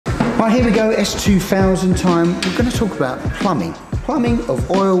Right, here we go, S2000 time. We're going to talk about plumbing. Plumbing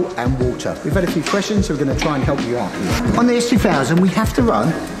of oil and water. We've had a few questions, so we're going to try and help you out here. On the S2000, we have to run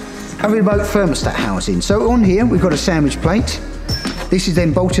a remote thermostat housing. So on here, we've got a sandwich plate. This is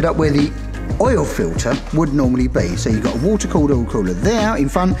then bolted up where the oil filter would normally be. So you've got a water-cooled oil cooler there in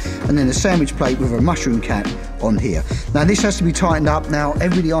front, and then a sandwich plate with a mushroom cap on here. Now this has to be tightened up. Now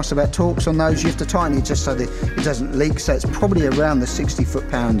everybody asks about torques on those. You have to tighten it just so that it doesn't leak. So it's probably around the 60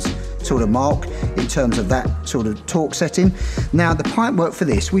 foot-pounds sort of mark in terms of that sort of torque setting. Now the pipe work for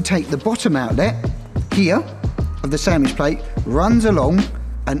this, we take the bottom outlet here of the sandwich plate, runs along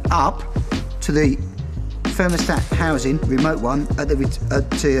and up to the thermostat housing, remote one,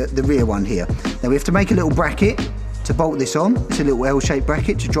 to the rear one here. Now we have to make a little bracket to bolt this on. It's a little L-shaped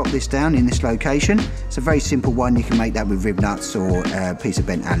bracket to drop this down in this location. It's a very simple one. You can make that with rib nuts or a piece of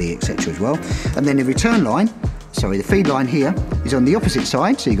bent alley, etc. as well. And then the return line, sorry, the feed line here is on the opposite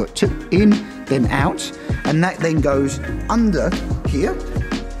side. So you've got two in, then out, and that then goes under here.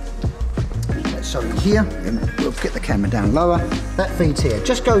 Sorry, here, and we'll get the camera down lower. That feeds here.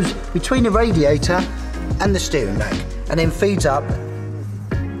 Just goes between the radiator and the steering rack, and then feeds up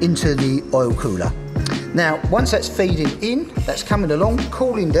into the oil cooler. Now, once that's feeding in, that's coming along,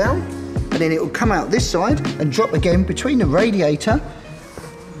 cooling down, and then it will come out this side and drop again between the radiator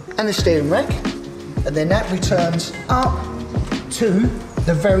and the steering rack, and then that returns up to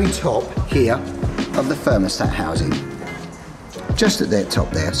the very top here of the thermostat housing. Just at the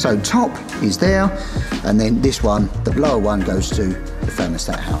top there. So top is there, and then this one, the lower one, goes to the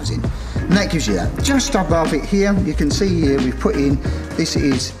thermostat housing. And that gives you that. Just above it here, you can see here we've put in, this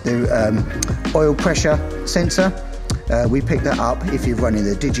is the oil pressure sensor. We pick that up if you're running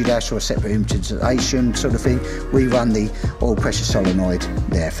the Digidash or a separate installation sort of thing. We run the oil pressure solenoid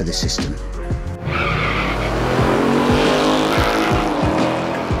there for the system.